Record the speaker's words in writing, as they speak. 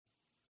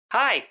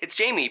Hi, it's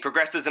Jamie,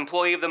 Progressive's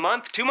Employee of the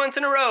Month, 2 months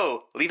in a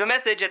row. Leave a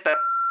message at the...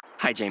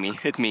 Hi, Jamie.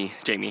 It's me,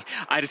 Jamie.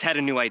 I just had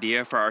a new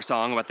idea for our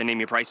song about the Name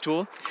Your Price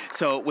tool.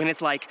 So when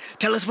it's like,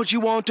 tell us what you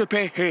want to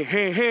pay, hey,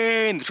 hey,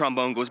 hey, and the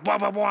trombone goes, blah,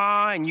 blah,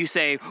 blah, and you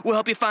say, we'll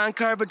help you find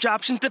coverage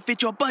options to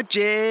fit your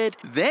budget.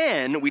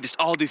 Then we just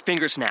all do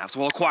finger snaps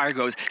while a choir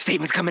goes,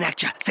 savings coming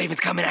at ya,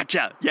 savings coming at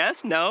ya. Yes?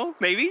 No?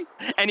 Maybe?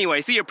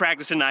 Anyway, see you at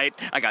practice tonight.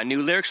 I got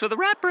new lyrics for the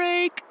rap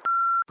break.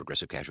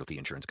 Progressive Casualty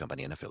Insurance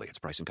Company and Affiliates.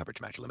 Price and coverage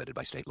match limited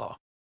by state law.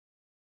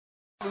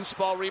 Loose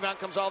ball rebound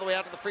comes all the way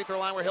out to the free throw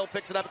line where Hill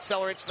picks it up,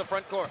 accelerates to the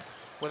front court.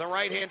 With a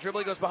right-hand dribble,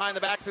 he goes behind the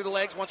back through the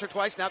legs once or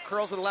twice. Now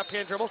curls with a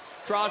left-hand dribble,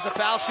 draws the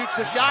foul, shoots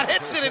the shot,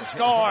 hits it, and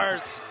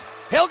scores.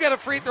 He'll get a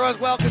free throw as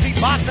well because he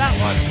bought that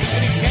one,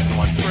 and he's getting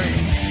one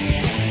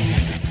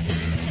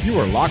free. You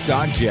are Locked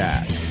On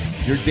Jazz,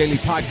 your daily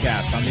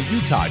podcast on the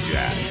Utah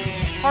Jazz.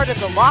 Part of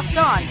the Locked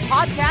On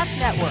Podcast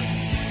Network,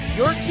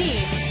 your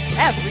team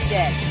every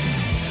day.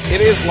 It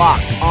is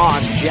Locked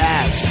On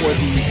Jazz for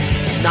the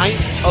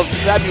 9th of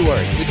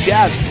February. The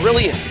Jazz,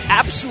 brilliant,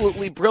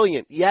 absolutely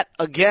brilliant, yet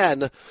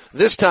again.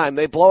 This time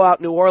they blow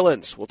out New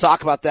Orleans. We'll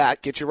talk about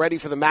that. Get you ready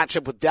for the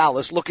matchup with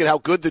Dallas. Look at how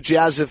good the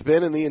Jazz have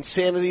been and the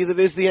insanity that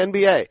is the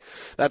NBA.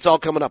 That's all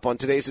coming up on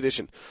today's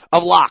edition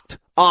of Locked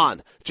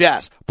On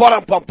Jazz.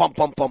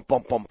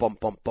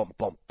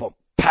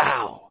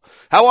 Pow.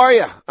 How are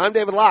you? I'm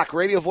David Locke,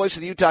 radio voice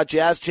of the Utah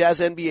Jazz, Jazz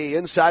NBA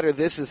Insider.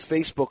 This is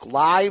Facebook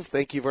Live.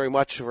 Thank you very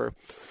much for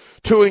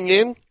tuning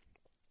in.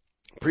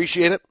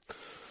 Appreciate it.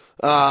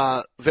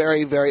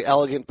 Very, very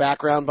elegant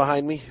background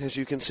behind me, as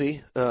you can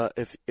see.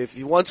 If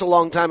you once a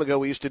long time ago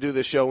we used to do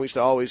this show, we used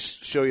to always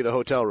show you the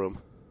hotel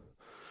room.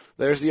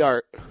 There's the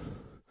art.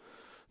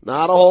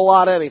 Not a whole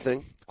lot of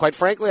anything. Quite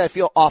frankly, I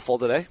feel awful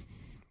today.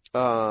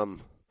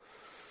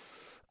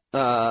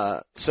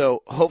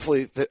 So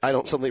hopefully I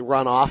don't suddenly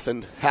run off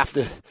and have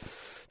to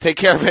take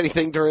care of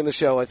anything during the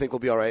show. I think we'll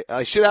be all right.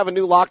 I should have a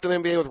new Locked On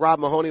NBA with Rob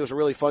Mahoney. It was a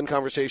really fun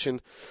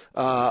conversation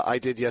I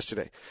did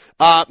yesterday.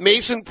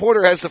 Mason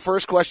Porter has the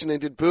first question,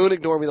 and did Boone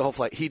ignore me the whole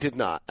flight? He did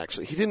not,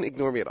 actually. He didn't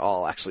ignore me at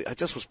all, actually. I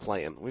just was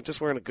playing. We just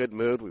were in a good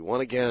mood. We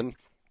won again.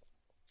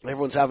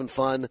 Everyone's having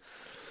fun.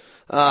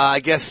 I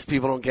guess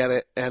people don't get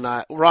it. And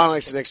Ron and I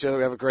sit next to each other.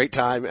 We have a great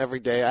time every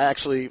day. I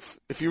actually,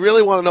 if you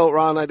really want to know what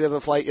Ron and I did on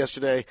the flight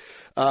yesterday,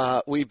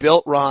 we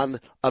built Ron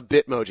a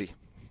Bitmoji.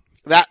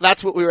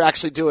 That's what we were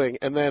actually doing.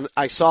 And then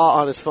I saw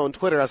on his phone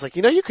Twitter, I was like,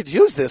 you could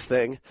use this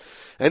thing.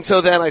 And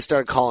so then I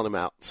started calling him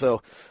out.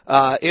 So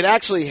it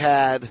actually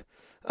had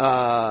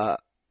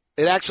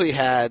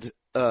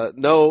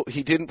no,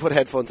 he didn't put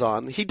headphones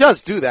on. He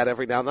does do that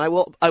every now and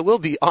then. I will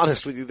be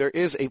honest with you. There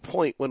is a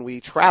point when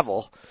we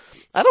travel.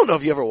 I don't know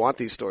if you ever want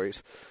these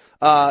stories.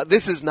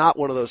 This is not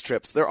one of those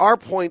trips. There are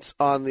points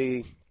on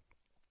the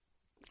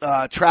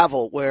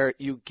travel where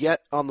you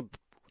get on the.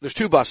 There's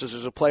two buses.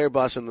 There's a player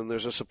bus, and then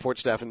there's a support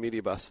staff and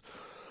media bus.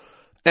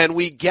 And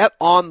we get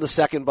on the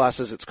second bus,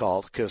 as it's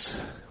called, because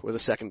we're the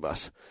second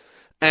bus.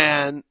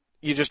 And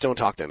you just don't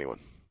talk to anyone.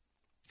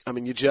 I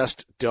mean, you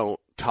just don't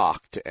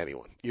talk to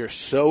anyone. You're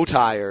so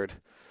tired.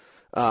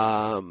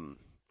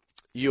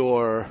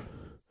 You're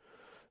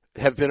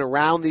have been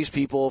around these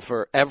people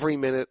for every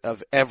minute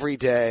of every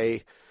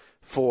day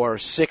for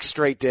 6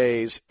 straight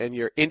days, and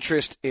your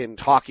interest in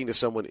talking to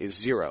someone is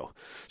zero.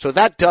 So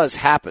that does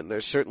happen.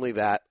 There's certainly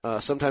that.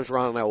 Sometimes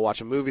Ron and I will watch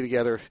a movie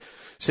together,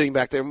 sitting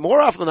back there. More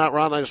often than not,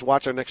 Ron and I just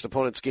watch our next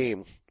opponent's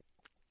game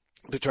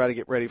to try to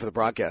get ready for the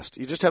broadcast.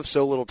 You just have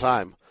so little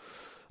time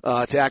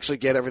to actually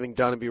get everything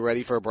done and be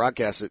ready for a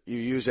broadcast that you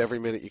use every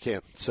minute you can.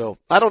 So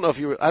I don't know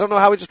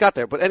how we just got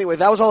there, but anyway,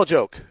 that was all a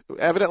joke.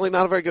 Evidently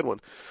not a very good one.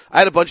 I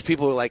had a bunch of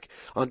people who were like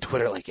on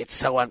Twitter, like, it's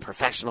so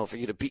unprofessional for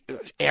you to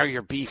air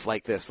your beef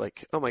like this.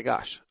 Like, oh my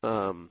gosh.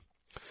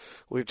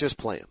 We're just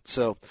playing.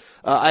 So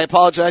I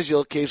apologize.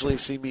 You'll occasionally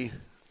see me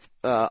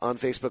on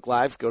Facebook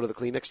Live. Go to the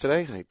Kleenex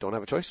today. I don't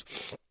have a choice.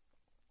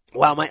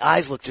 Wow, my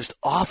eyes look just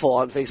awful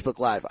on Facebook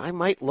Live. I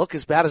might look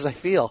as bad as I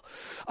feel.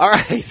 All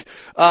right.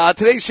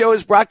 Today's show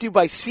is brought to you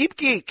by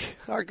SeatGeek,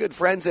 our good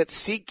friends at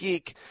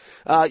SeatGeek.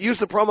 Use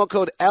the promo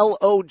code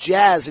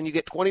LOJazz and you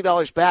get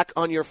 $20 back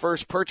on your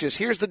first purchase.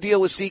 Here's the deal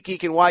with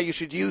SeatGeek and why you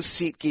should use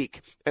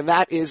SeatGeek. And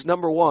that is,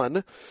 number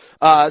one,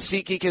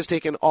 SeatGeek has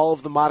taken all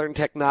of the modern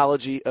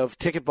technology of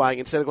ticket buying.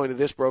 Instead of going to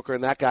this broker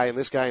and that guy and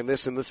this guy and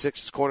this in the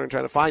sixth corner and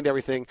trying to find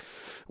everything,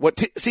 what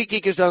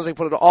SeatGeek has done is they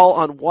put it all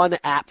on one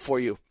app for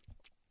you.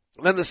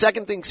 Then the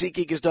second thing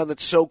SeatGeek has done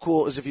that's so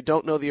cool is if you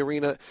don't know the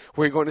arena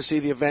where you're going to see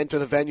the event or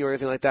the venue or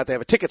anything like that, they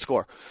have a ticket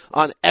score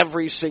on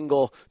every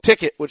single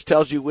ticket, which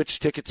tells you which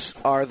tickets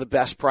are the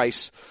best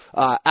price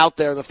out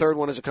there. And the third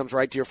one is it comes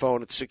right to your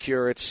phone. It's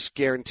secure. It's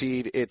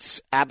guaranteed.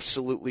 It's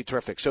absolutely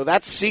terrific. So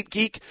that's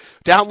SeatGeek.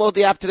 Download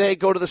the app today.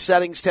 Go to the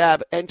settings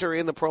tab. Enter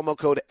in the promo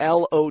code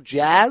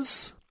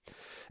LOJazz.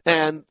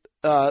 And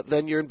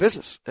then you're in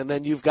business. And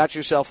then you've got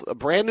yourself a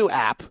brand new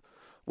app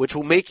which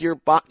will make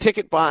your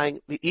ticket buying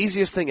the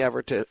easiest thing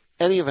ever to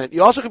any event.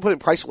 You also can put in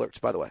price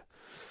alerts, by the way.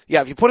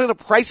 if you put in a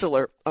price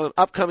alert on an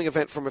upcoming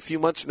event from a few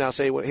months from now,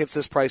 say when it hits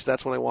this price,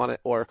 that's when I want it,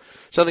 or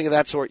something of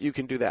that sort, you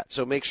can do that.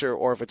 So make sure,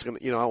 or if it's going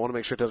to, I want to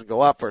make sure it doesn't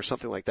go up or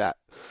something like that.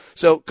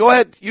 So go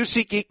ahead, use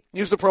SeatGeek,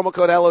 use the promo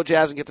code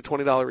LOJazz and get the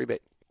 $20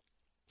 rebate.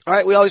 All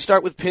right, we always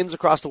start with pins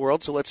across the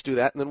world, so let's do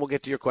that, and then we'll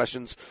get to your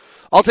questions.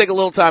 I'll take a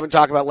little time and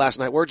talk about last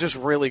night. We're just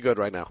really good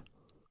right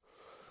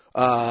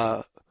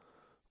now.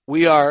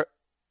 We are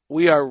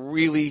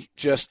really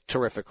just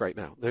terrific right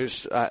now.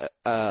 There's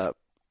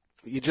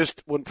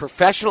when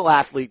professional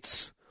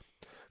athletes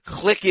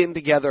click in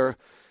together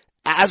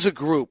as a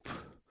group,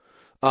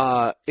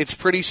 it's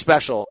pretty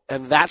special,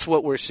 and that's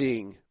what we're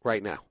seeing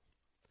right now.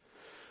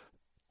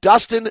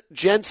 Dustin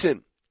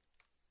Jensen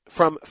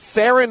from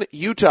Farron,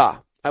 Utah.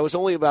 I was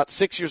only about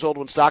 6 years old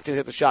when Stockton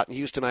hit the shot in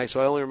Houston,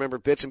 so I only remember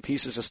bits and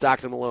pieces of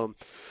Stockton Malone.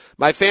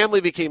 My family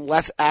became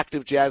less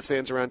active Jazz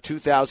fans around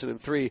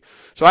 2003,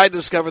 so I had to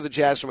discover the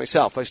Jazz for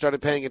myself. I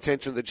started paying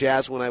attention to the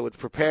Jazz when I would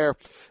prepare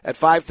at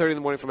 5:30 in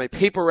the morning for my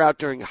paper route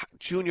during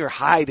junior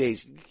high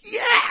days.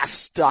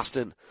 Yes,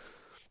 Dustin.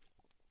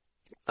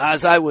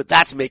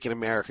 That's making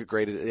America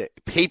great.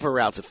 Paper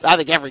routes. I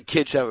think every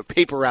kid should have a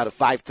paper route at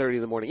 5:30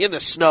 in the morning in the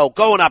snow,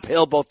 going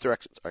uphill both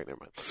directions. All right, never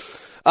mind.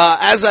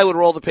 As I would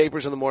roll the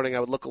papers in the morning, I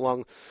would look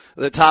along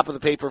the top of the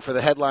paper for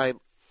the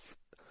headline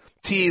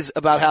tease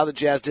about how the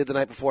Jazz did the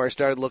night before. I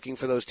started looking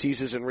for those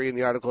teases and reading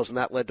the articles, and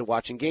that led to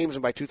watching games.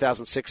 And by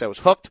 2006, I was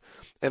hooked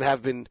and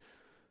have been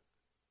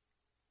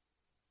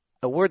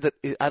a word that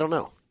I don't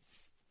know.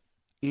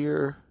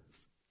 I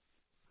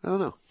don't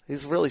know.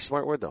 It's a really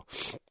smart word, though.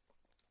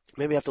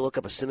 Maybe I have to look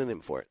up a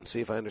synonym for it and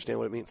see if I understand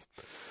what it means.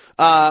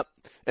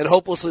 And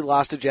hopelessly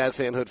lost to Jazz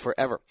fanhood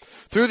forever.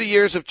 Through the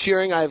years of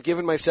cheering, I have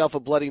given myself a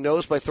bloody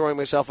nose by throwing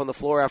myself on the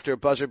floor after a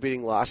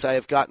buzzer-beating loss. I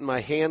have gotten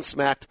my hand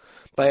smacked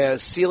by a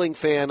ceiling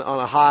fan on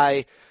a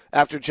high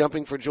after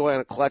jumping for joy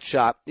on a clutch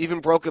shot. Even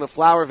broken a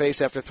flower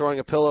vase after throwing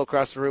a pillow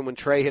across the room when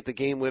Trey hit the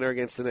game winner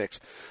against the Knicks.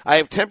 I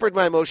have tempered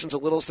my emotions a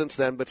little since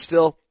then, but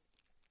still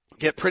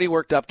get pretty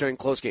worked up during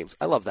close games.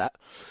 I love that.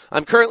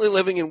 I'm currently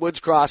living in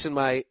Woods Cross in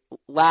my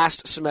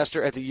last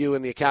semester at the U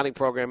in the accounting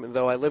program, and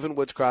though I live in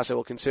Woods Cross, I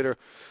will consider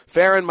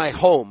Farron my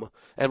home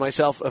and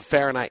myself a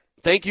Fahrenheit.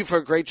 Thank you for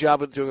a great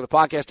job of doing the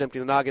podcast, Empty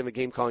the Noggin, the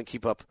game calling.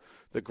 Keep up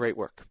the great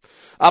work.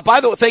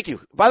 Thank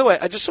you. By the way,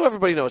 just so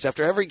everybody knows,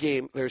 after every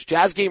game, there's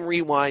Jazz Game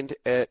Rewind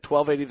at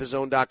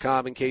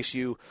 1280thezone.com in case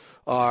you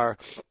are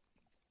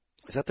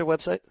 – is that their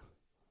website?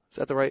 Is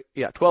that the right?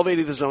 Yeah,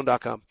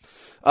 1280thezone.com.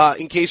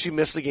 In case you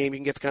missed the game, you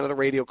can get kind of the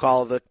radio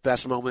call of the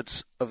best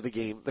moments of the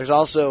game. There's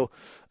also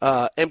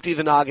Empty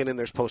the Noggin, and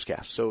there's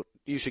Postcast. So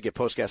you should get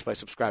Postcast by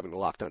subscribing to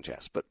Locked On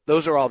Jazz. But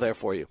those are all there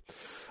for you.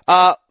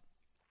 We're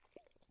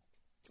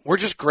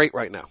just great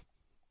right now.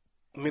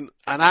 I mean,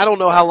 and I don't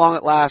know how long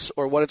it lasts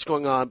or what it's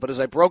going on, but as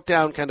I broke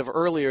down kind of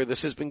earlier,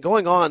 this has been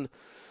going on.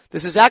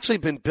 This has actually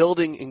been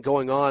building and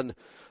going on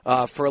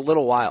for a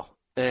little while.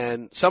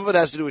 And some of it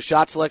has to do with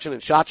shot selection,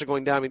 and shots are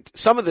going down. I mean,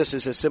 some of this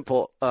is as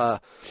simple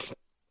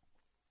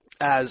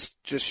as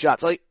just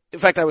shots. Like, in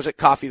fact, I was at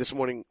coffee this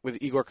morning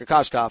with Igor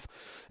Kokoskov,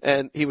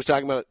 and he was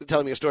telling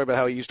me a story about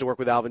how he used to work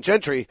with Alvin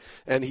Gentry,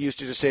 and he used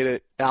to just say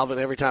to Alvin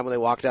every time when they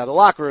walked out of the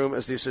locker room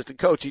as the assistant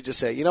coach, he'd just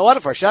say, you know what,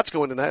 if our shots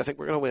go in tonight, I think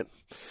we're going to win.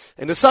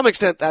 And to some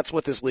extent, that's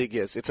what this league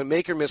is. It's a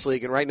make-or-miss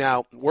league, and right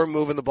now, we're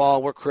moving the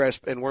ball, we're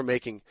crisp, and we're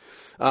making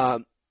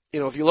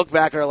if you look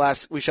back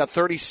at we shot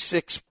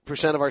 36%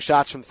 of our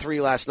shots from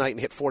three last night and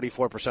hit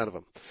 44% of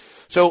them.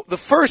 So the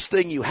first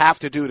thing you have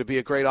to do to be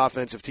a great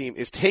offensive team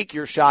is take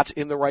your shots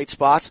in the right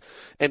spots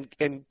and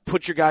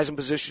put your guys in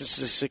positions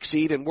to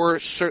succeed, and we're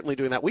certainly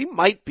doing that. We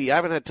might be,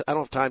 I don't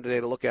have time today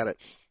to look at it.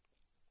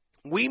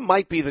 We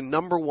might be the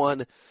number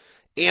one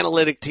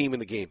analytic team in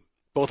the game,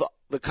 both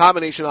the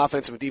combination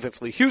offensive and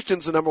defensively.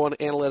 Houston's the number one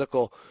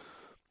analytical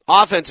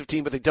offensive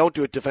team, but they don't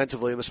do it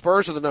defensively. And the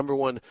Spurs are the number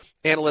one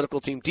analytical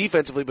team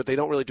defensively, but they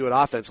don't really do it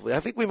offensively. I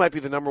think we might be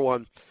the number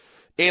one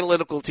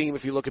analytical team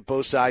if you look at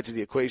both sides of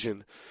the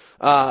equation.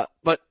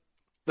 But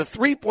the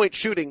three-point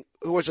shooting,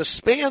 there was a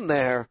span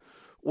there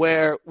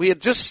where we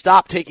had just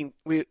stopped taking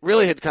 – we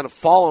really had kind of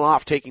fallen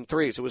off taking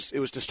threes. It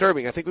was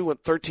disturbing. I think we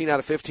went 13 out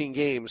of 15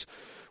 games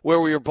where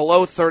we were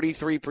below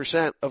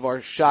 33% of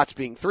our shots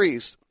being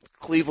threes.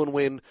 Cleveland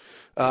win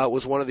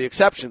was one of the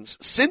exceptions.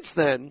 Since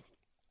then,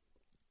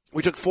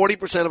 we took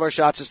 40% of our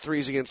shots as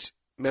threes against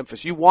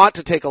Memphis. You want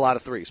to take a lot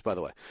of threes, by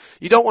the way.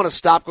 You don't want to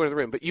stop going to the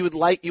rim, but you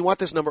want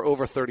this number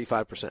over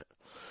 35%.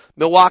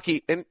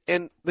 Milwaukee,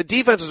 and the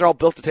defenses are all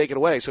built to take it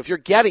away. So if you're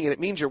getting it, it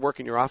means you're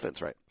working your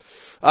offense right.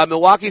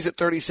 Milwaukee's at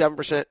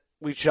 37%.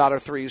 We shot our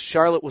threes.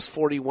 Charlotte was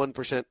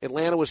 41%.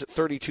 Atlanta was at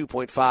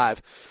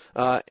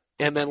 32.5%.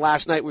 And then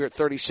last night we were at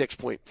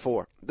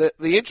 36.4%.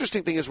 The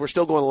interesting thing is we're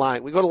still going to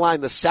line. We go to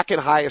line the second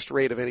highest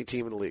rate of any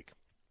team in the league.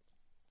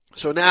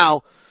 So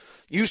now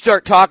you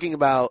start talking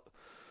about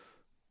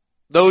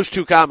those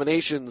two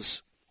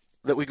combinations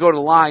that we go to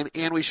the line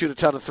and we shoot a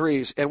ton of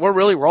threes, and we're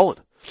really rolling.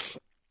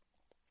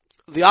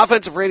 The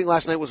offensive rating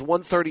last night was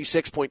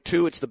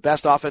 136.2. It's the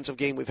best offensive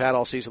game we've had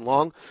all season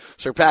long,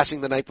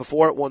 surpassing the night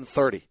before at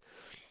 130.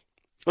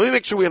 Let me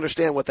make sure we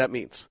understand what that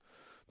means.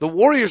 The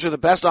Warriors are the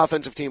best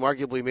offensive team,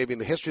 arguably maybe in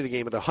the history of the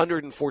game, at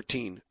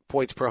 114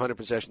 points per 100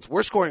 possessions.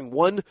 We're scoring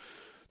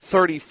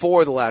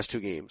 134 the last 2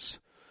 games.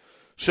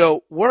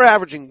 So we're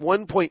averaging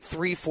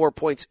 1.34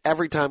 points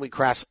every time we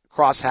cross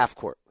half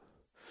court.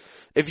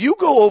 If you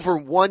go over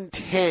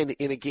 110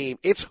 in a game,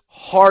 it's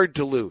hard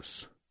to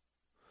lose.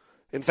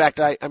 In fact,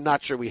 I'm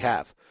not sure we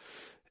have.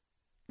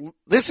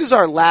 This is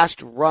our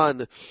last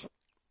run.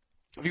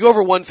 If you go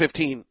over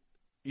 115,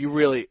 you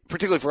really,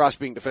 particularly for us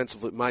being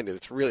defensively minded,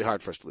 it's really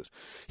hard for us to lose.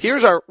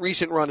 Here's our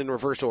recent run in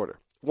reverse order.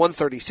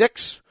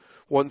 136,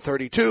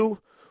 132,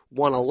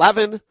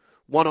 111,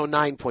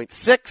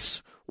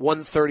 109.6,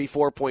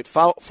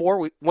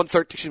 134.4,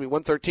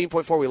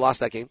 113.4. We lost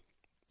that game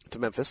to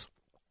Memphis.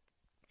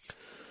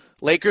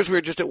 Lakers, we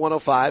were just at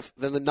 105.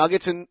 Then the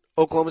Nuggets in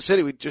Oklahoma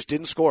City, we just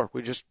didn't score.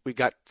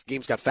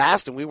 Games got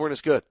fast and we weren't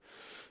as good.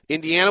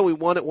 Indiana, we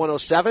won at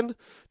 107.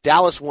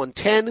 Dallas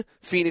 110.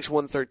 Phoenix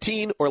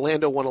 113.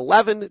 Orlando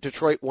 111.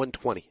 Detroit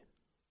 120.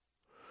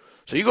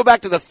 So you go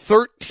back to the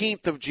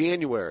 13th of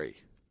January,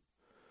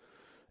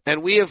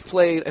 and we have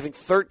played, I think,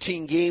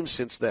 13 games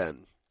since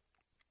then,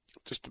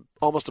 just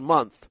almost a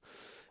month,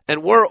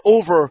 and we're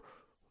over,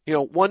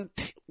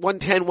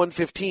 110,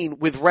 115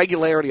 with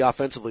regularity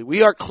offensively.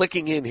 We are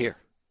clicking in here.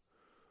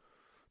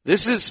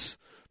 This is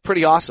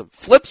pretty awesome.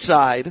 Flip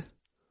side,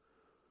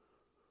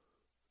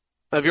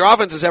 if your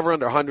offense is ever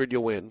under 100,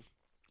 you'll win.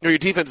 Or your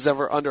defense is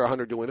ever under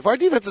 100, you'll win. If our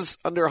defense is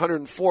under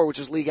 104, which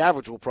is league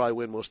average, we'll probably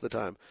win most of the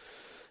time.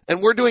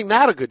 And we're doing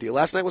that a good deal.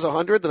 Last night was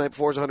 100. The night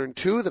before was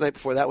 102. The night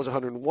before that was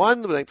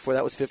 101. The night before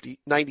that was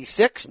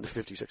 96.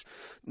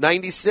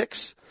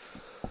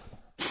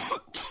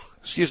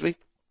 Excuse me.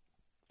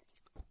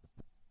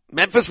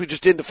 Memphis, we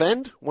just didn't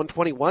defend.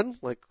 121.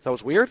 That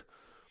was weird.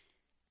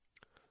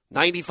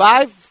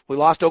 95. We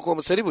lost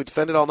Oklahoma City. We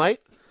defended all night.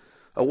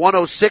 A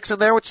 106 in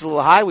there, which is a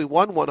little high. We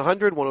won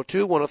 100,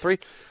 102, 103.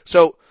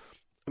 So,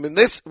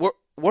 we're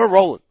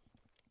rolling.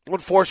 We won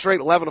 4 straight,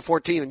 11 to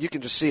 14, and you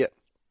can just see it.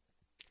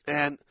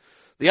 And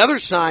the other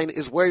sign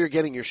is where you're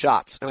getting your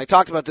shots. And I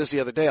talked about this the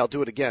other day. I'll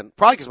do it again.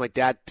 Probably because my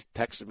dad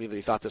texted me that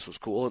he thought this was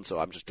cool, and so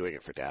I'm just doing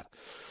it for Dad.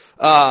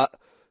 The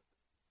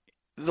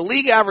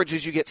league average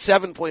is you get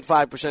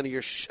 7.5% of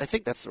your I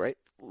think that's right.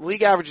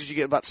 League average is you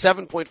get about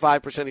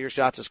 7.5% of your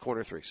shots as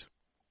corner threes.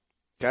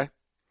 Okay?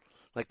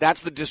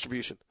 That's the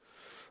distribution.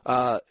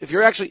 If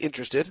you're actually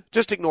interested,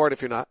 just ignore it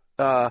if you're not.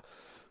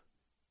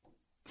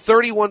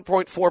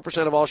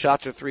 31.4% of all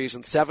shots are threes,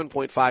 and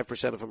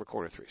 7.5% of them are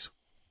corner threes.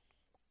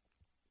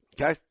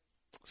 Okay?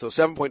 So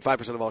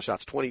 7.5% of all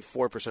shots,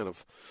 24%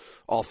 of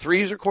all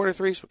threes are corner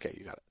threes. Okay,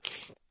 you got it.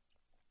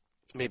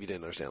 Maybe you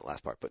didn't understand the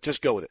last part, but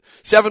just go with it.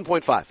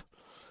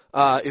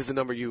 7.5 is the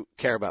number you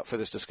care about for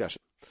this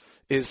discussion,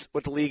 is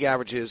what the league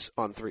average is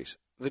on threes.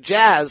 The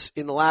Jazz,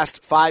 in the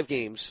last 5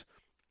 games,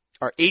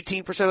 are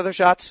 18% of their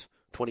shots,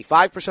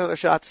 25% of their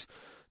shots,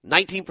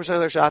 19% of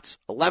their shots,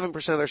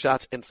 11% of their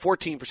shots, and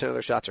 14% of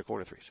their shots are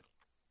corner threes.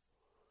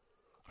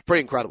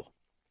 Pretty incredible.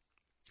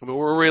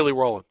 We're really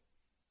rolling.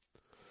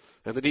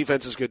 And the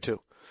defense is good,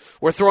 too.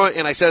 We're throwing,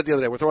 and I said it the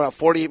other day, we're throwing out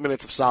 48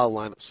 minutes of solid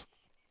lineups.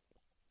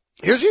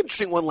 Here's the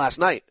interesting one last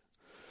night.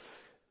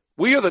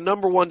 We are the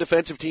number 1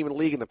 defensive team in the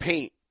league in the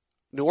paint.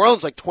 New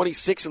Orleans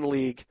 26 in the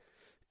league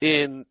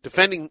in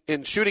defending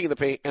and shooting in the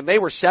paint, and they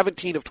were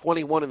 17 of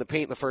 21 in the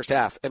paint in the first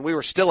half, and we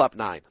were still up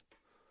 9.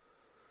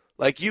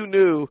 You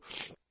knew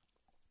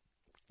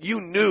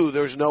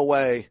there's no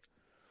way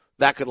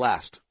that could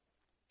last.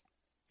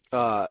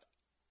 And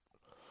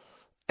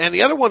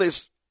the other one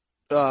is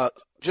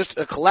just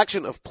a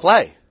collection of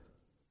play,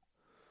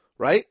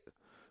 right?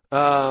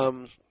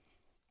 The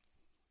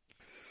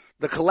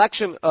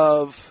collection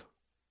of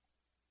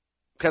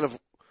kind of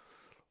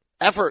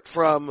effort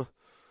from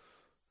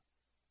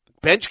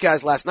bench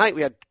guys last night.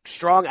 We had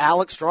strong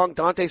Alex, strong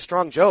Dante,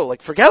 strong Joe.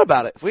 Forget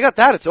about it. If we got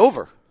that, it's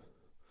over.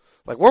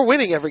 We're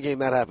winning every game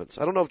that happens.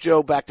 I don't know if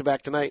Joe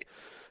back-to-back tonight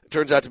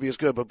turns out to be as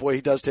good, but boy,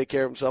 he does take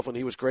care of himself, and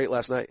he was great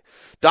last night.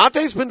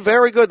 Dante's been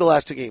very good the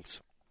last 2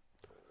 games.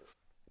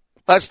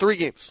 Last 3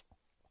 games.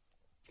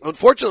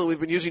 Unfortunately, we've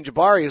been using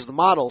Jabari as the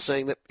model,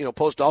 saying that,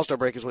 post-All-Star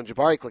break is when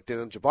Jabari clicked in,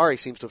 and Jabari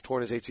seems to have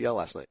torn his ACL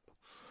last night,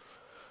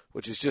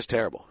 which is just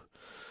terrible.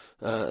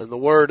 And the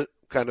word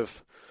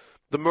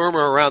the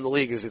murmur around the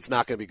league is it's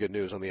not going to be good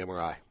news on the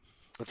MRI.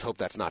 Let's hope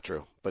that's not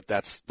true. But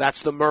that's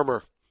the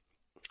murmur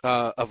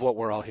of what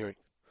we're all hearing.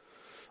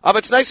 But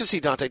it's nice to see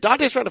Dante.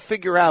 Dante's trying to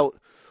figure out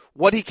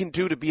what he can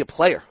do to be a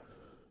player.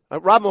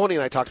 Rob Mahoney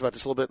and I talked about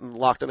this a little bit in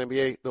Locked on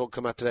NBA. They'll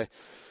come out today.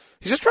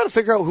 He's just trying to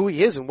figure out who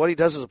he is and what he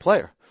does as a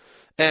player.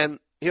 And,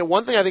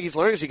 one thing I think he's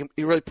learning is he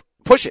really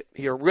push it.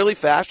 You're really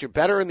fast. You're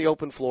better in the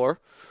open floor.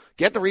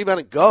 Get the rebound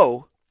and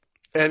go.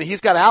 And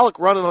he's got Alec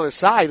running on his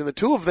side. And the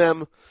two of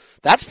them,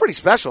 that's pretty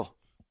special.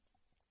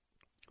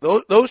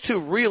 Those two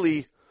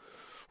really,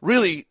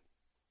 really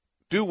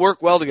do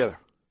work well together.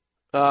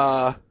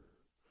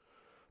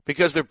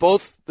 Because they're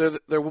both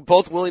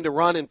willing to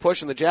run and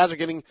push, and the Jazz are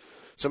getting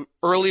some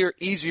earlier,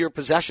 easier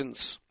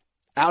possessions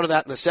out of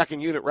that in the second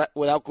unit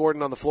without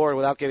Gordon on the floor and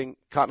without getting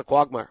caught in a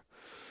quagmire.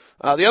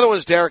 The other one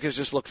is Derek has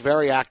just looked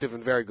very active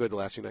and very good the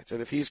last few nights.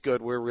 And if he's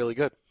good, we're really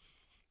good.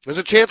 There's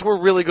a chance we're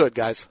really good,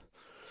 guys.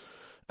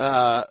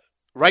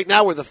 Right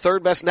now, we're the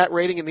third best net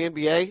rating in the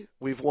NBA.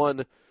 We've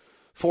won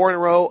 4 in a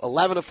row,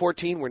 11 of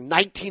 14. We're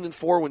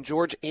 19-4 when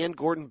George and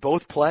Gordon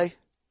both play,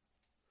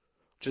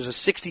 which is a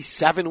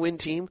 67-win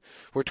team.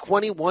 We're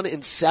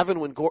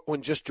 21-7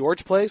 when just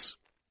George plays.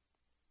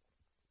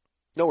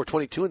 No, we're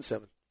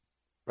 22-7,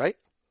 right?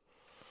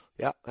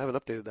 Yeah, I haven't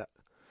updated that.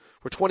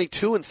 We're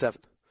 22-7.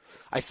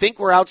 I think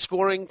we're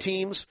outscoring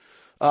teams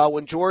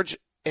when George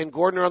and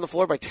Gordon are on the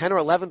floor by 10 or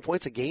 11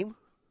 points a game.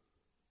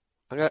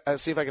 I'm going to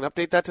see if I can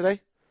update that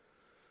today.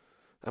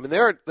 I mean,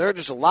 there are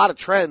just a lot of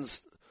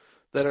trends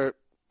that are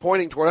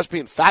pointing toward us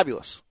being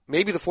fabulous.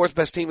 Maybe the fourth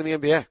best team in the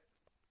NBA.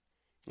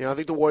 You know, I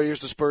think the Warriors,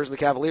 the Spurs, and the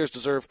Cavaliers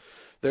deserve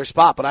their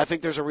spot, but I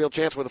think there's a real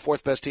chance we're the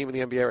fourth best team in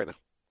the NBA right now.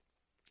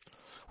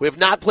 We have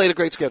not played a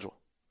great schedule.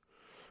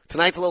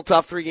 Tonight's a little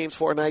tough, 3 games,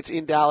 4 nights.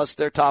 In Dallas,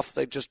 they're tough.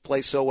 They just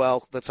play so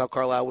well. That's how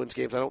Carlisle wins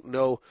games. I don't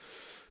know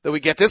that we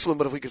get this one,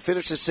 but if we could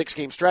finish this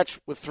 6-game stretch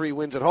with 3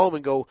 wins at home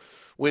and go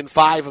win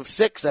 5 of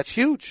 6, that's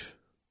huge.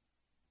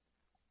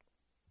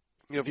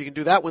 You know, if you can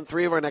do that, win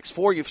 3 of our next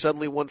 4, you've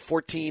suddenly won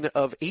 14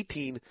 of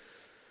 18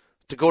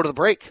 to go to the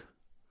break.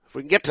 If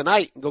we can get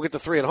tonight and go get the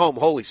 3 at home,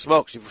 holy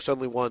smokes, you've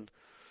suddenly won,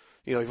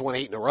 you've won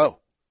 8 in a row.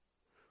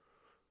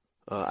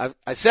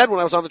 I said when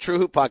I was on the True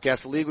Hoop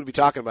podcast, the league would be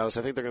talking about us.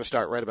 I think they're going to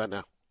start right about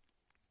now.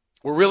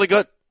 We're really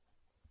good.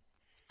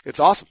 It's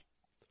awesome.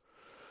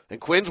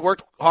 And Quinn's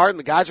worked hard, and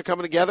the guys are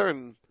coming together,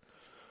 and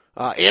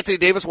Anthony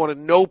Davis wanted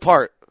no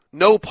part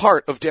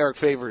of Derek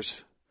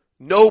Favors,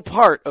 no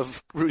part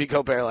of Rudy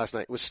Gobert last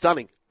night. It was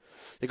stunning.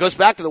 It goes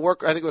back to the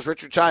work, I think it was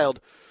Richard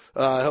Child.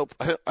 I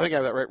think I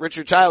have that right.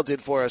 Richard Child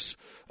did for us,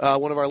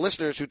 one of our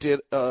listeners who did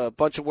a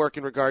bunch of work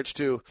in regards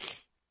to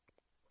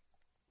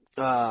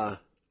who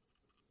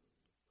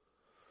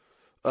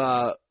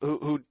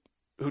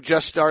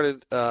just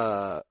started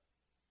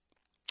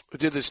who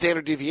did the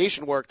standard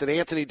deviation work that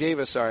Anthony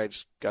Davis, sorry, I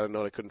just got a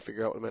note I couldn't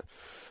figure out what it meant,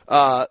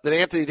 that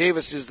Anthony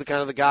Davis is the kind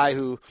of the guy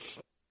who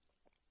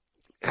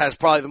has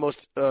probably the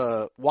most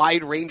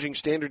wide-ranging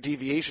standard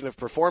deviation of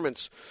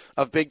performance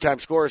of big-time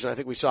scorers, and I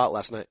think we saw it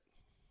last night.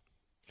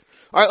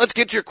 All right, let's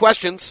get to your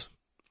questions.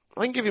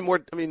 I can give you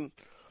more. I mean,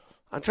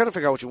 I'm trying to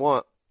figure out what you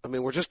want. I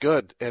mean, we're just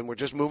good, and we're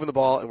just moving the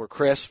ball, and we're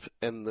crisp,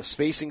 and the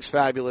spacing's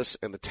fabulous,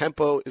 and the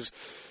tempo is,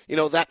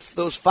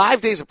 those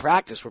 5 days of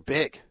practice were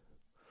big.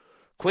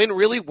 Quinn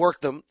really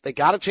worked them. They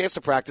got a chance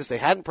to practice. They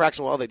hadn't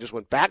practiced well. They just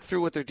went back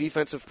through what their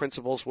defensive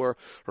principles were,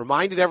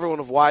 reminded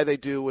everyone of why they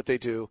do what they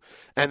do,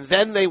 and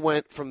then they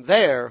went from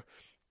there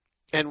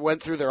and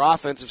went through their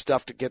offensive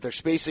stuff to get their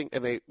spacing,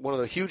 and one of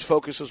the huge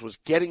focuses was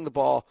getting the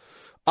ball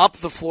up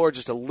the floor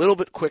just a little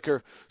bit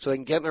quicker so they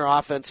can get in their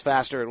offense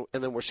faster,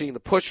 and then we're seeing the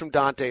push from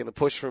Dante and the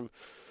push from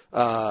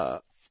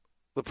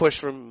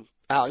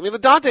Alec. I mean, the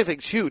Dante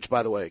thing's huge,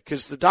 by the way,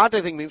 because the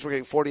Dante thing means we're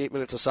getting 48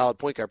 minutes of solid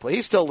point guard play.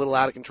 He's still a little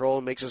out of control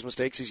and makes his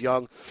mistakes. He's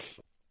young.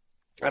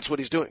 That's what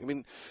he's doing. I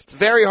mean, it's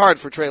very hard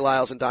for Trey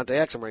Lyles and Dante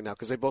Exum right now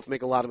because they both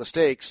make a lot of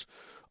mistakes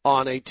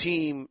on a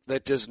team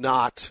that does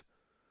not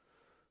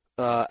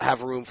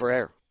have room for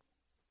error.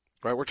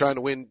 Right? We're trying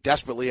to win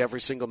desperately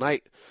every single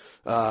night.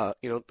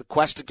 The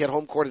quest to get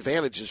home court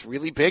advantage is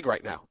really big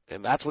right now,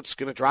 and that's what's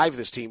going to drive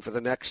this team for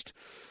the next,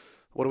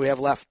 what do we have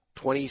left,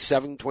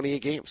 27,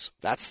 28 games.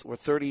 We're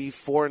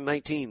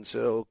 34-19,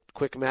 so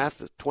quick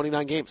math,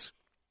 29 games.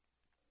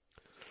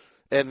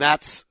 And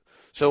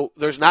so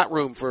there's not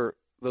room for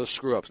those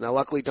screw-ups. Now,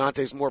 luckily,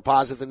 Dante's more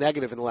positive than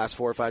negative in the last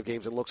 4 or 5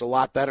 games and looks a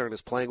lot better and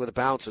is playing with a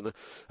bounce and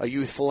a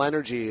youthful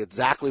energy,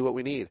 exactly what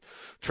we need.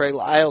 Trey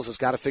Lyles has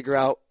got to figure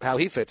out how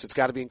he fits. It's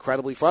got to be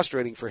incredibly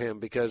frustrating for him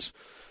because,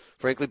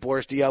 frankly,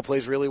 Boris Diaw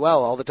plays really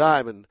well all the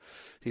time, and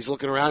he's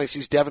looking around, he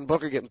sees Devin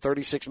Booker getting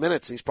 36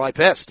 minutes, and he's probably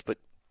pissed, but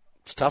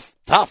it's tough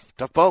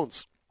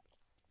bones.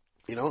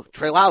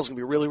 Trey Lyles is going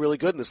to be really, really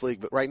good in this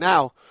league, but right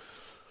now,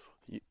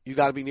 you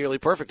got to be nearly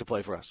perfect to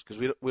play for us because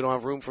we don't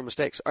have room for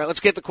mistakes. All right, let's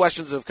get the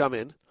questions that have come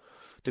in.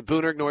 Did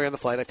Booner ignore you on the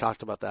flight? I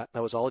talked about that.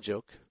 That was all a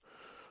joke.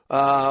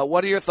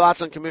 What are your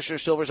thoughts on Commissioner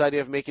Silver's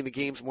idea of making the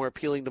games more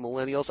appealing to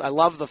millennials? I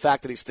love the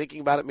fact that he's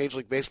thinking about it. Major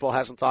League Baseball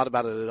hasn't thought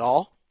about it at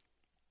all,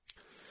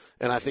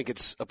 and I think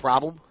it's a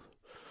problem.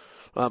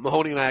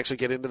 Mahoney and I actually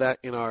get into that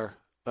in our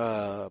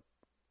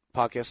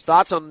podcast.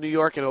 Thoughts on New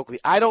York and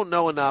Oakley? I don't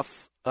know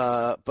enough,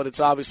 but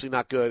it's obviously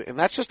not good, and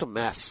that's just a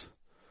mess.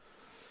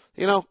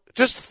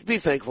 Just be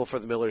thankful for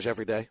the Millers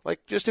every day.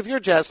 Like, just if you're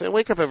a Jazz fan,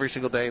 wake up every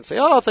single day and say,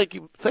 oh, thank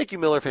you,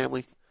 Miller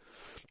family.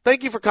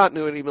 Thank you for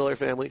continuity, Miller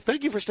family.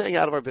 Thank you for staying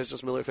out of our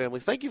business, Miller family.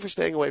 Thank you for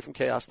staying away from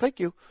chaos.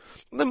 Thank you.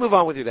 And then move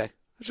on with your day.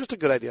 It's just a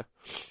good idea.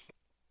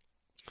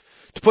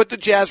 To put the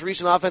Jazz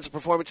recent offensive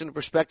performance into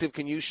perspective,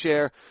 can you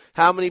share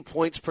how many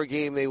points per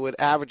game they would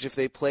average if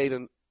they played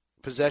a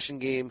possession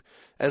game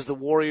as the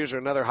Warriors or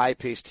another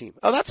high-paced team?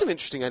 Oh, that's an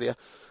interesting idea.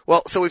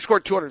 Well, so we've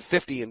scored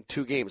 250 in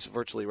 2 games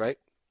virtually, right?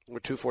 We're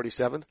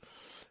 247.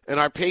 And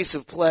our pace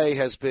of play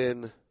has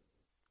been,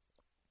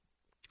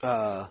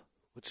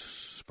 which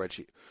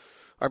spreadsheet?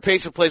 Our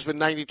pace of play has been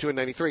 92 and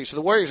 93. So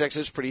the Warriors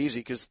actually is pretty easy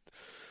because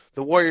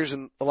the Warriors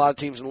and a lot of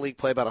teams in the league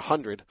play about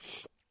 100.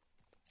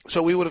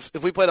 So we would have,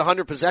 if we played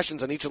 100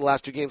 possessions on each of the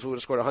last two games, we would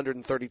have scored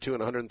 132 and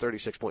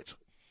 136 points.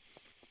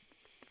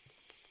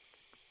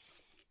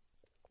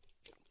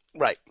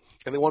 Right.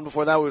 And the one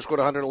before that, we would have scored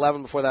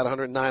 111, before that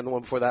 109, the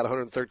one before that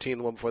 113,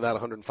 the one before that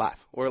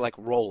 105. We're like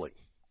rolling.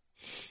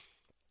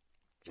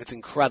 It's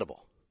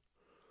incredible.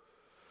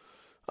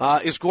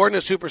 Is Gordon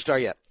a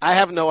superstar yet? I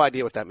have no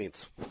idea what that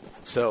means.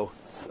 So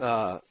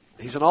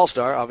he's an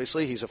all-star,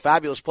 obviously. He's a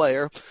fabulous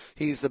player.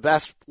 He's the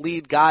best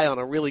lead guy on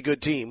a really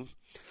good team.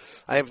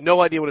 I have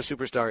no idea what a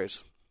superstar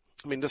is.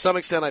 I mean, to some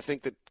extent, I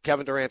think that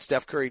Kevin Durant,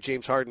 Steph Curry,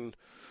 James Harden,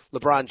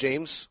 LeBron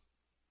James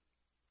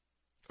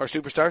are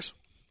superstars.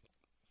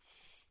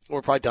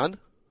 We're probably done.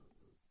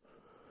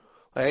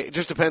 It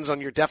just depends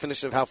on your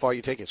definition of how far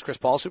you take it. Is Chris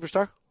Paul a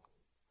superstar?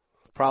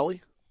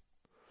 Probably.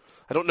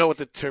 I don't know what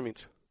the term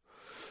means.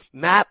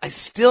 Matt, I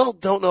still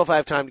don't know if I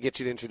have time to get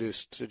you to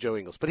introduce to Joe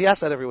Ingles, but he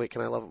asks that every week,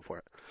 and I love him for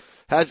it.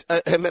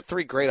 I met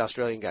 3 great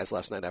Australian guys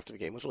last night after the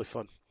game. It was really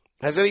fun.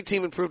 Has any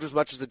team improved as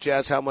much as the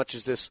Jazz? How much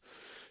is this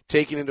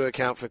taken into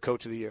account for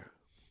Coach of the Year?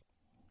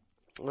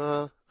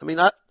 I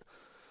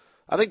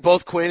think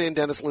both Quinn and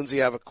Dennis Lindsay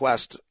have a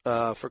quest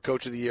for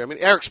Coach of the Year. I mean,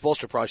 Eric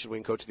Spoelstra probably should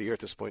win Coach of the Year at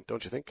this point,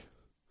 don't you think?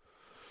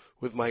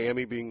 With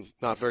Miami being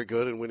not very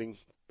good and winning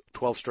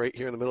 12 straight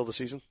here in the middle of the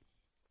season.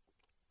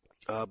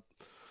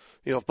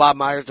 If Bob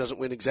Myers doesn't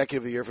win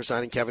Executive of the Year for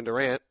signing Kevin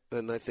Durant,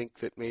 then I think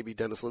that maybe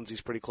Dennis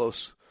Lindsay's pretty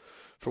close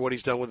for what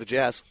he's done with the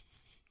Jazz.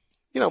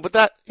 But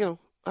that,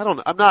 I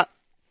don't know.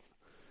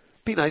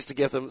 Be nice to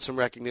give them some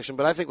recognition,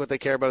 but I think what they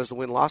care about is the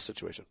win-loss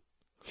situation.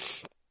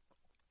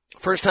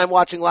 First time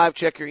watching live,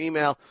 check your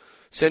email.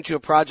 Sent you a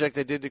project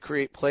I did to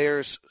create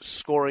players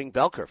scoring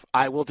bell curve.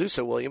 I will do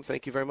so, William.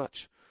 Thank you very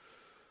much.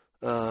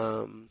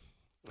 I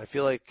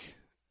feel like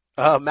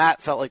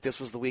Matt felt like this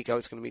was the week I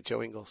was going to meet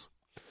Joe Ingles.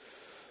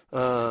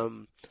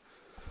 Do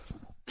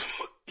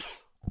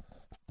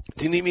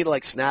you need me to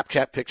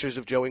Snapchat pictures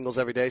of Joe Ingles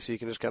every day so you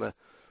can just kind of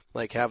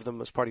have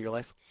them as part of your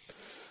life?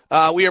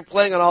 We are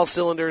playing on all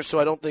cylinders, so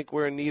I don't think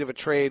we're in need of a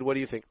trade. What do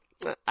you think?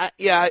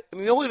 The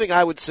only thing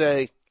I would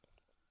say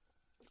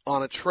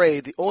on a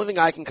trade, the only thing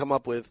I can come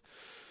up with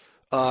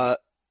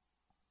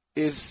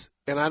is,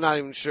 and I'm not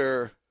even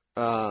sure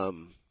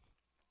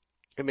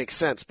it makes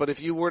sense, but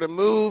if you were to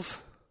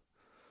move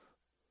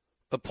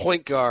a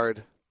point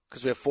guard,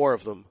 because we have 4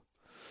 of them,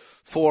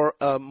 for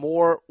a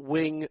more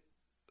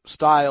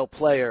wing-style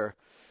player,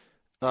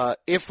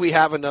 if we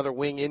have another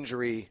wing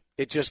injury,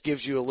 it just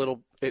gives you a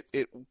little –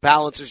 it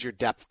balances your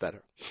depth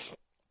better.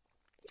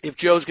 If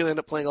Joe's going to end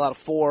up playing a lot of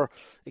 4,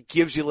 it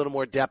gives you a little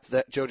more depth,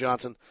 Joe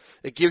Johnson.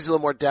 It gives you a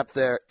little more depth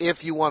there.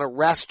 If you want to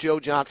rest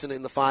Joe Johnson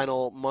in the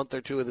final month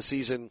or 2 of the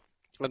season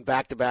on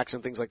back-to-backs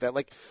and things like that.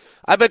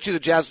 I bet you the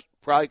Jazz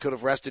probably could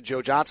have rested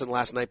Joe Johnson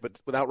last night, but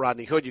without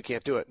Rodney Hood, you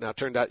can't do it. Now, it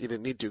turned out you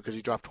didn't need to because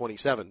he dropped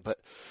 27, but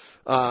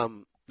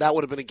that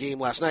would have been a game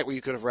last night where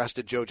you could have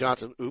rested Joe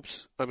Johnson.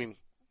 Oops. I mean,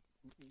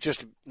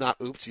 just not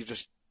oops. You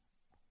just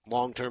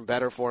long-term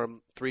better for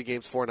him. 3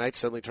 games, 4 nights,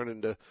 suddenly turn it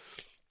into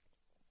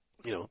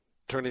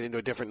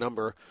a different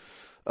number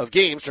of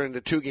games, turn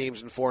into 2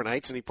 games and 4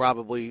 nights, and he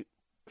probably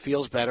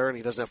feels better and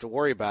he doesn't have to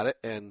worry about it.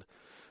 And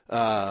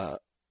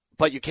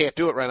but you can't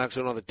do it right now because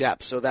we don't have the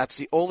depth. So that's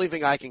the only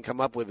thing I can come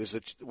up with is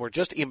that we're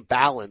just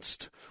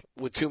imbalanced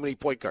with too many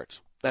point guards.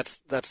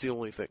 That's the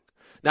only thing.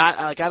 Now,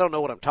 I don't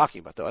know what I'm talking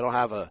about, though. I don't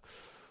have a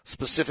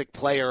specific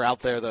player out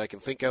there that I can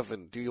think of.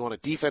 And do you want a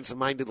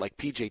defensive-minded like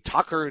P.J.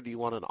 Tucker? Do you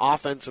want an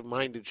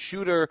offensive-minded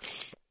shooter?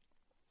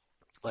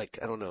 I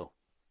don't know.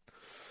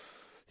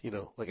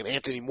 Like an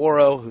Anthony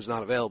Morrow, who's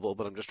not available,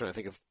 but I'm just trying to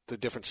think of the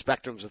different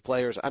spectrums of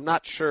players. I'm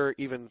not sure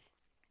even,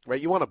 right?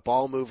 You want a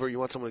ball mover. You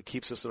want someone who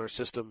keeps us in our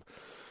system.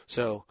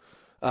 So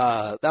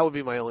that would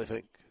be my only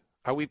thing.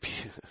 Are we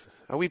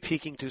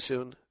peaking too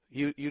soon?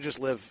 You just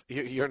live.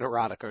 You're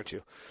neurotic, aren't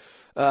you?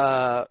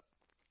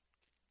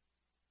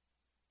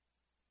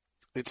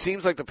 It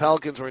seems like the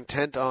Pelicans were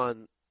intent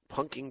on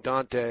punking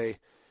Dante.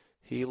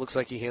 He looks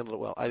like he handled it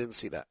well. I didn't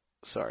see that.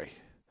 Sorry.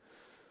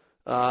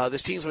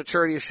 This team's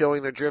maturity is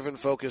showing. Their driven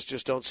focus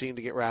just don't seem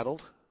to get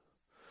rattled.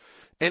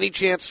 Any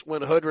chance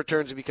when Hood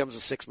returns he becomes a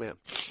 6-man?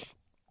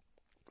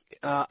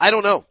 I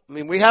don't know. I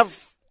mean, we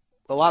have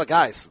a lot of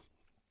guys.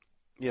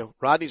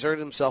 Rodney's earned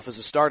himself as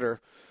a starter.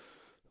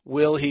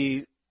 Will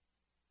he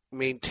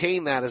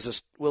maintain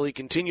that will he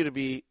continue to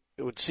be?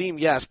 It would seem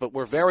yes, but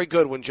we're very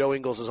good when Joe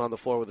Ingles is on the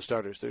floor with the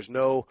starters. There's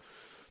no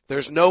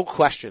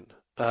question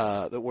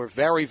that we're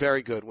very,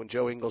 very good when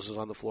Joe Ingles is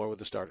on the floor with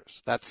the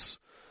starters. That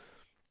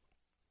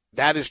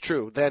is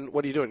true. Then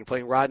what are you doing? You're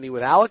playing Rodney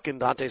with Alec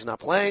and Dante's not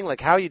playing?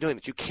 How are you doing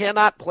it? You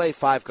cannot play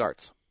 5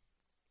 guards.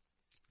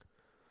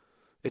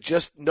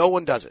 No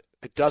one does it.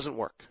 It doesn't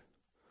work.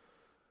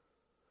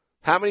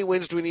 How many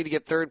wins do we need to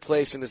get 3rd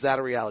place, and is that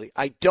a reality?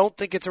 I don't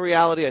think it's a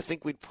reality. I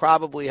think we'd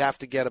probably have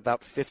to get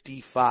about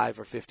 55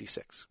 or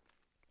 56.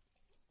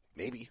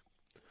 Maybe.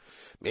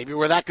 Maybe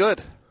we're that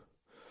good.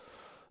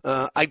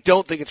 I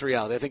don't think it's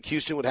reality. I think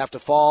Houston would have to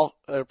fall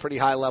at a pretty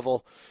high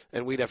level,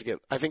 and we'd have to get.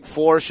 I think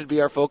 4 should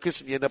be our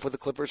focus, and you end up with the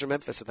Clippers or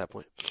Memphis at that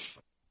point.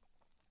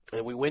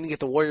 And we win and get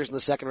the Warriors in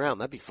the second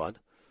round. That'd be fun.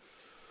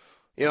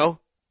 You know,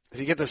 if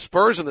you get the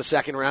Spurs in the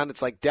second round,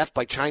 it's like death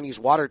by Chinese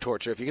water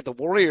torture. If you get the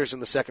Warriors in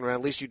the second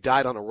round, at least you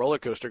died on a roller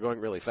coaster going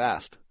really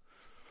fast.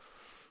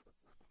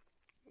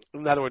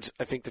 In other words,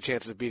 I think the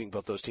chances of beating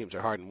both those teams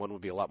are hard, and one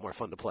would be a lot more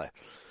fun to play.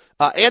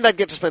 And I'd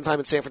get to spend time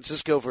in San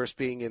Francisco versus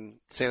being in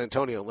San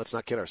Antonio. Let's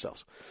not kid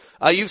ourselves.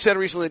 You've said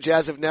recently the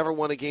Jazz have never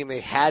won a game they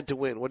had to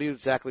win. What do you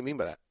exactly mean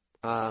by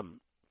that?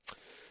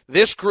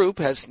 This group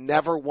has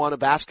never won a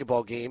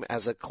basketball game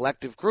as a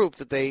collective group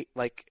that they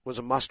was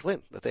a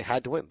must-win, that they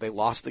had to win. They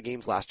lost the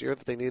games last year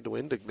that they needed to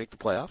win to make the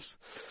playoffs.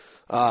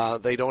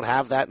 They don't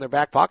have that in their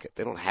back pocket.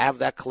 They don't have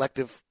that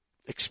collective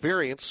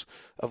experience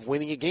of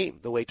winning a game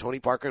the way Tony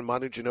Parker and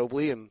Manu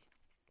Ginobili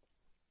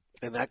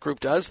and that group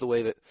does, the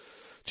way that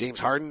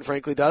James Harden,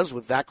 frankly, does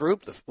with that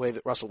group, the way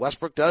that Russell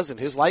Westbrook does in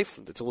his life.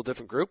 It's a little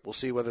different group. We'll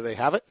see whether they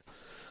have it.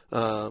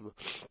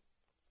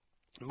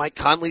 Mike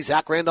Conley,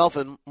 Zach Randolph,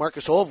 and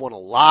Marcus Hole have won a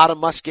lot of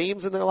must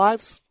games in their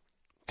lives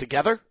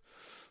together.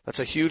 That's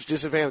a huge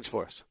disadvantage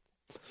for us.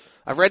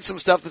 I've read some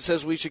stuff that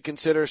says we should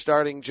consider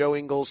starting Joe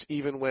Ingles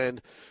even when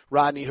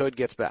Rodney Hood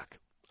gets back.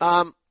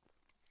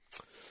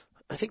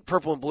 I think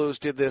Purple and Blues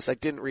did this. I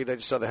didn't read it. I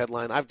just saw the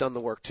headline. I've done the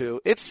work, too.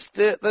 It's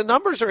the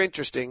numbers are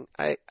interesting.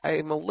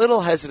 I'm a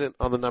little hesitant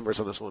on the numbers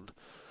on this one.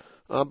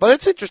 But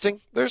it's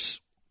interesting.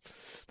 There's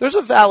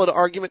a valid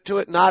argument to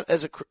it, not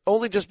as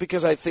only just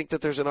because I think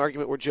that there's an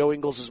argument where Joe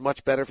Ingles is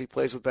much better if he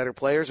plays with better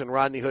players, and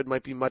Rodney Hood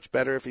might be much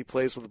better if he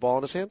plays with the ball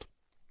in his hand.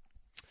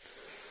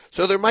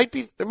 So there might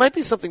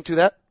be something to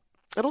that.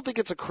 I don't think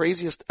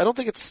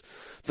it's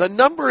the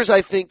numbers.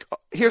 I think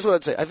here's what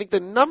I'd say. I think the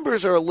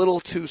numbers are a little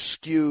too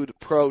skewed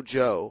pro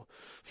Joe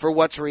for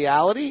what's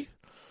reality.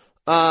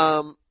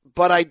 But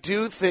I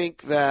do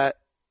think that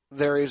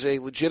there is a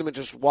legitimate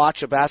just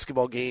watch a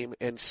basketball game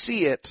and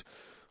see it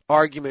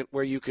argument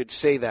where you could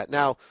say that.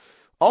 Now,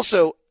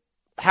 also,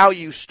 how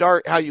you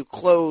start, how you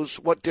close,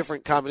 what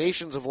different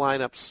combinations of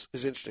lineups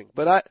is interesting.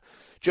 But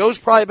Joe's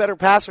probably a better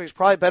passer. He's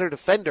probably a better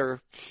defender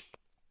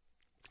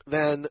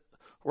than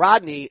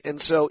Rodney.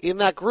 And so in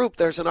that group,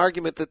 there's an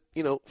argument that,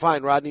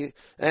 fine, Rodney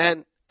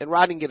and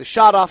Rodney can get a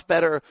shot off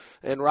better,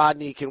 and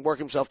Rodney can work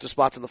himself to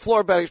spots on the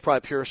floor better. He's probably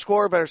a pure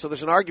scorer better. So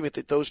there's an argument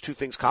that those two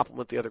things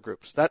complement the other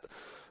groups.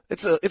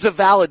 It's a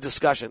valid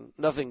discussion.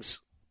 Nothing's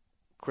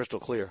crystal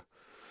clear.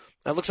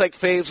 It looks like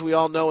Faves we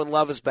all know and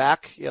love is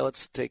back. Yeah,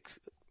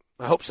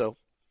 I hope so.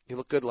 He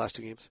looked good the last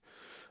 2 games.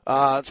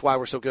 That's why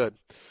we're so good.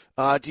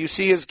 Do you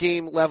see his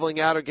game leveling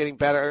out or getting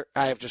better?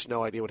 I have just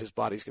no idea what his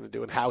body's going to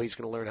do and how he's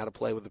going to learn how to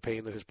play with the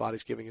pain that his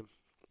body's giving him.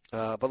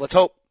 But let's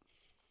hope.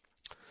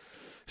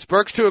 Is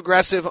Burks too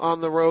aggressive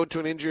on the road to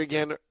an injury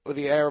again with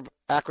the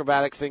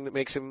acrobatic thing that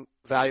makes him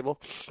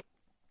valuable?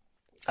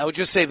 I would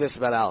just say this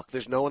about Alec.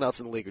 There's no one else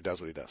in the league who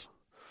does what he does,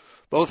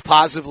 both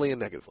positively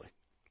and negatively.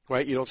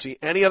 Right? You don't see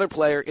any other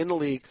player in the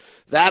league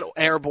that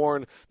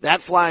airborne,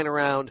 that flying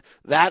around,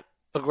 that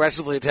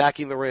aggressively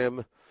attacking the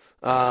rim.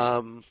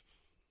 You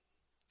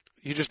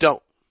just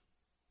don't.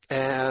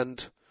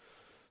 And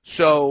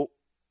so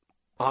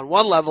on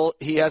one level,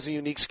 he has a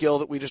unique skill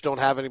that we just don't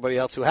have anybody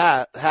else who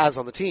has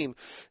on the team.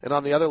 And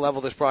on the other level,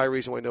 there's probably a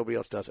reason why nobody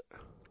else does it.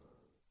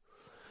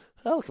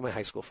 Oh, look at my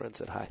high school friend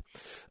said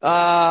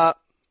hi.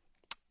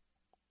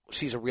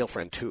 She's a real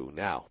friend, too,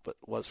 now, but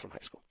was from high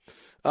school.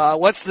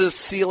 What's the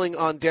ceiling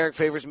on Derek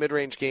Favors'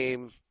 mid-range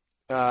game?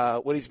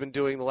 What he's been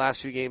doing the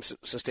last few games,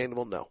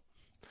 sustainable? No.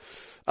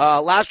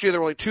 Last year, there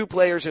were only 2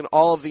 players in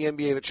all of the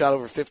NBA that shot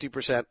over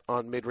 50%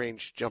 on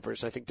mid-range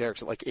jumpers. I think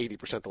Derek's at like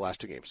 80% the last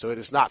 2 games, so it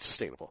is not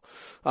sustainable.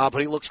 But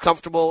he looks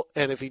comfortable,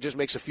 and if he just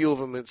makes a few of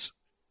them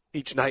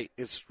each night,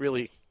 it's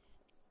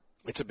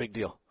a big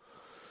deal.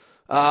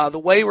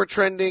 The way we're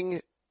trending,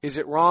 is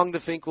it wrong to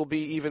think we'll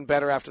be even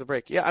better after the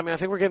break? Yeah, I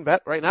think we're getting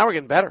better. Right now, we're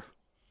getting better.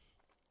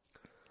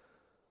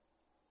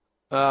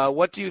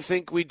 What do you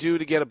think we do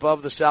to get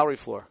above the salary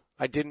floor?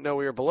 I didn't know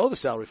we were below the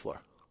salary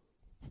floor.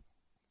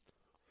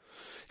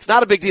 It's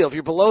not a big deal. If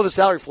you're below the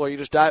salary floor, you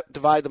just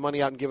divide the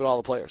money out and give it all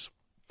the players.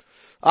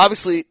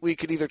 Obviously, we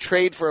could either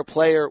trade for a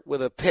player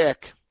with a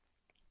pick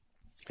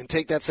and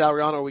take that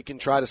salary on, or we can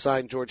try to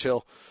sign George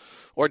Hill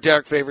or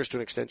Derek Favors to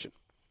an extension.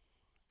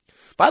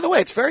 By the way,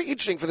 it's very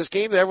interesting for this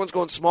game that everyone's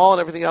going small and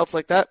everything else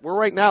like that. We're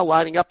right now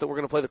lining up that we're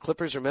going to play the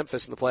Clippers or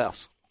Memphis in the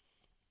playoffs.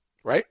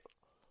 Right?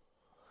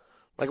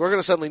 Like, we're going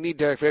to suddenly need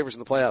Derek Favors in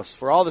the playoffs.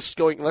 For all this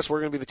going, unless we're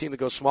going to be the team that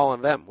goes small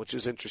on them, which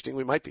is interesting,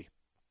 we might be.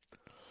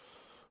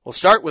 We'll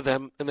start with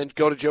them and then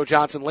go to Joe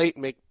Johnson late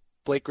and make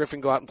Blake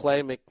Griffin go out and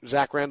play, make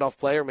Zach Randolph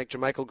play, or make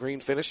JaMychal Green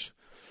finish.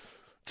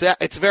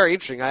 It's very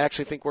interesting. I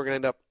actually think we're going to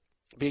end up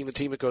being the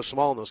team that goes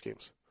small in those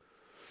games.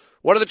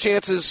 What are the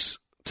chances,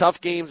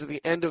 tough games at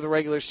the end of the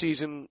regular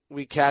season,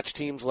 we catch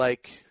teams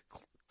like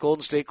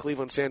Golden State,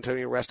 Cleveland, San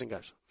Antonio resting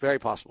guys? Very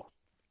possible.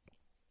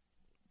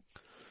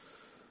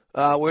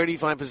 Where do you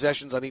find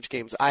possessions on each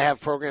game? I have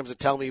programs that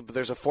tell me, but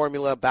there's a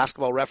formula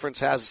Basketball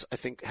Reference has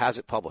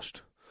it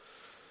published.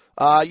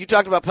 You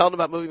talked about Pelton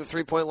about moving the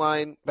three-point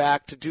line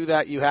back. To do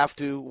that, you have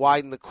to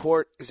widen the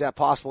court. Is that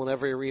possible in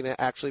every arena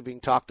actually being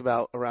talked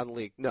about around the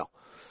league? No.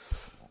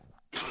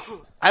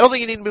 I don't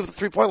think you need to move the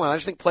three-point line. I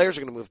just think players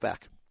are going to move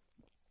back.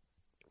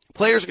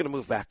 Players are going to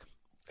move back.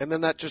 And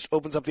then that just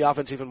opens up the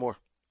offense even more.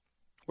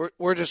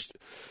 We're just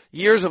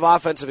years of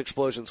offensive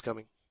explosions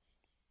coming.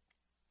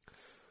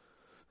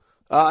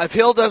 If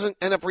Hill doesn't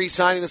end up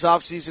re-signing this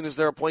offseason, is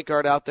there a point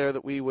guard out there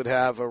that we would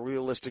have a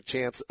realistic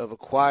chance of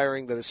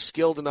acquiring that is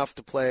skilled enough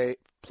to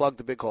plug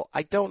the big hole?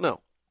 I don't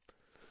know.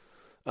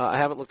 I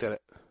haven't looked at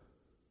it.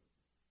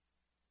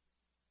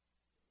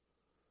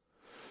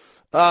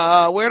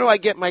 Where do I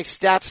get my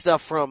stat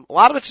stuff from? A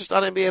lot of it's just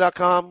on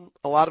NBA.com.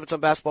 A lot of it's on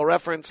Basketball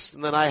Reference.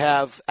 And then I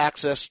have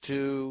access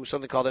to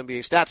something called NBA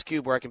Stats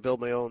Cube where I can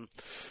build my own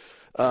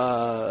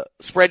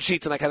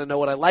spreadsheets, and I kind of know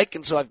what I like,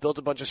 and so I've built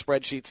a bunch of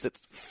spreadsheets that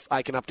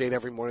I can update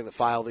every morning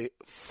that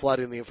flood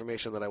in the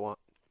information that I want.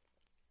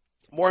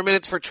 More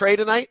minutes for Trey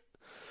tonight.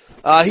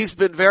 He's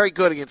been very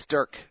good against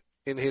Dirk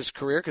in his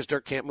career because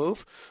Dirk can't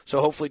move,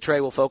 so hopefully Trey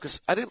will focus.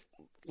 I didn't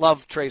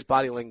love Trey's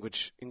body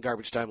language in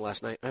garbage time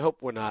last night. I hope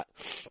we're not.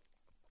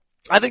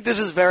 I think this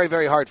is very,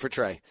 very hard for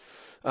Trey.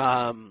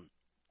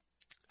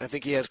 I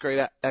think he has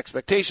great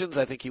expectations.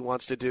 I think he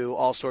wants to do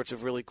all sorts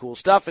of really cool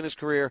stuff in his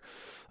career.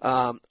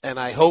 And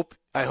I hope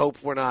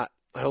we're not.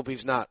 I hope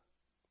he's not.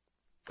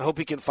 I hope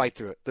he can fight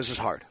through it. This is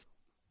hard.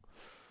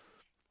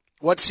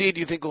 What seed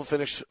do you think will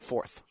finish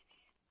fourth?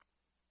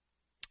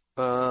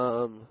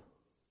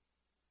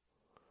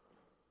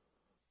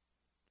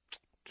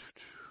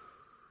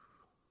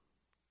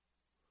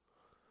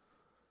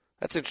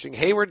 That's interesting.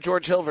 Hayward,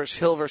 George Hill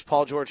versus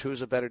Paul George.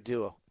 Who's a better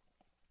duo?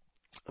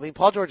 I mean,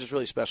 Paul George is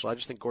really special. I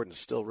just think Gordon is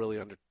still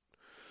really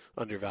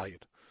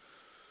undervalued.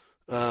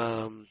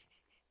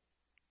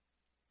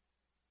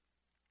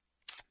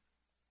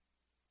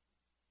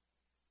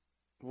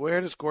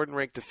 Where does Gordon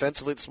rank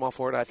defensively at small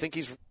forward? I think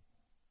he's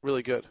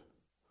really good.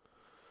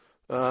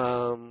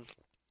 Do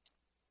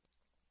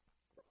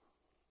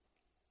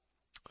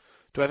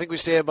I think we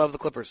stay above the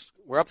Clippers?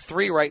 We're up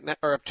 3 right now,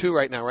 or up 2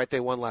 right now, right? They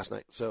won last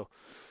night, so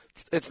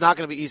it's not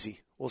going to be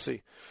easy. We'll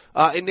see.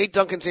 In Nate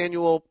Duncan's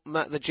annual,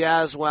 the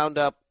Jazz wound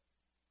up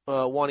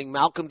wanting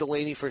Malcolm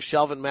Delaney for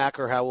Shelvin Mack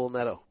or Raul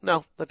Neto.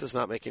 No, that does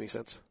not make any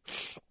sense.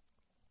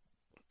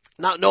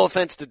 No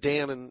offense to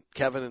Dan and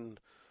Kevin and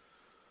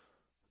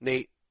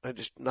Nate. I'm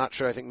just not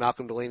sure I think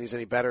Malcolm Delaney's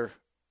any better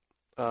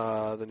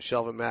than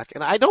Shelvin Mack.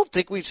 And I don't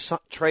think we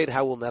trade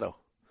Raul Neto.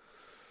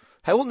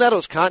 Raul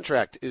Neto's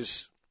contract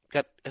is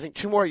got, I think,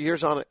 2 more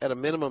years on it at a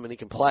minimum, and he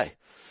can play.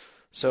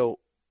 So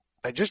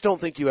I just don't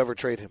think you ever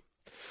trade him.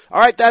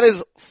 All right, that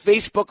is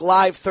Facebook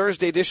Live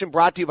Thursday edition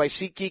brought to you by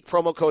SeatGeek.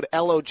 Promo code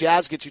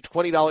LOJazz gets you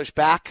 $20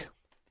 back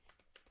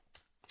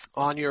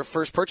on your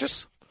first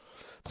purchase.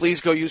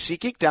 Please go use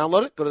SeatGeek,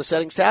 download it, go to the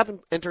settings tab, and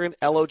enter in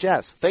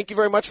LOJazz. Thank you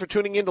very much for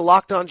tuning in to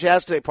Locked On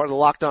Jazz today, part of the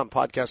Locked On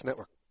Podcast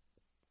Network.